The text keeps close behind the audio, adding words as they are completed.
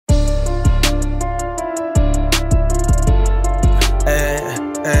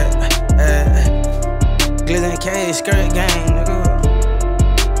10K, skirt gang, nigga.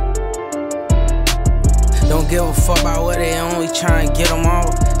 Don't give a fuck about what they on, we tryna get them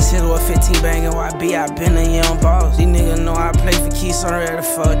all. Sit with 15 bangin' YB, I been a young boss. These niggas know I play for keys, so I'm ready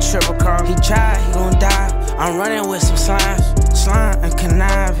for a triple cross. He tried, he gon' die. I'm running with some slimes, slime and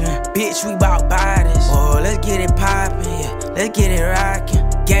conniving. Bitch, we bout bodies. Oh, let's get it poppin', yeah, let's get it rockin'.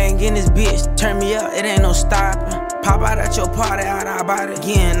 Gang in this bitch, turn me up, it ain't no stopping. Pop out at your party, out our body,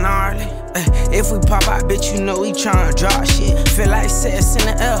 getting gnarly. If we pop out, bitch, you know we tryna drop shit. Feel like sex in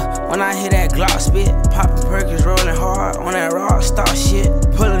the air when I hear that Glock spit. Poppin' Perkins, rollin' hard on that rock star shit.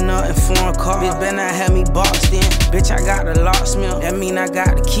 Pullin' up in foreign car, bitch better not have me boxed in. Bitch, I got the locksmith, that mean I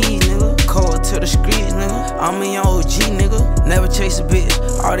got the keys, nigga. Cold to the streets, nigga. I'm a young OG, nigga. Never chase a bitch,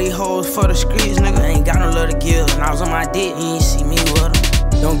 all these hoes for the streets, nigga. Ain't got no love to give, and I was on my dick, you ain't see me with them.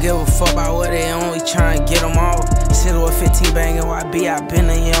 Don't give a fuck about what they on, we tryna get them all. Sit with 15 bangin' YB, I been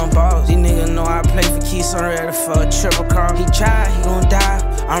a young boss. These niggas know I play for keys, so I'm ready for a triple cross. He tried, he gon' die.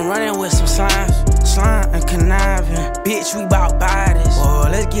 I'm running with some slimes, slime and conniving. Bitch, we bout bodies. Oh,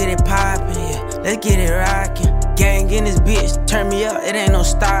 let's get it poppin', yeah, let's get it rockin'. Gang in this bitch, turn me up, it ain't no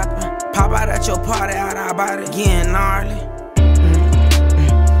stopping. Pop out at your party, out our body, getting gnarly.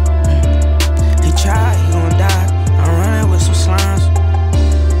 He tried, he gon' die. I'm running with some slimes.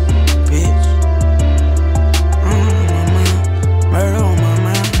 Murder on my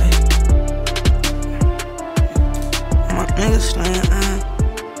mind, baby. My niggas slaying,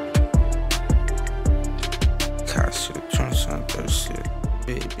 Cop shit, tryna shit,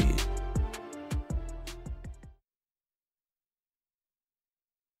 baby.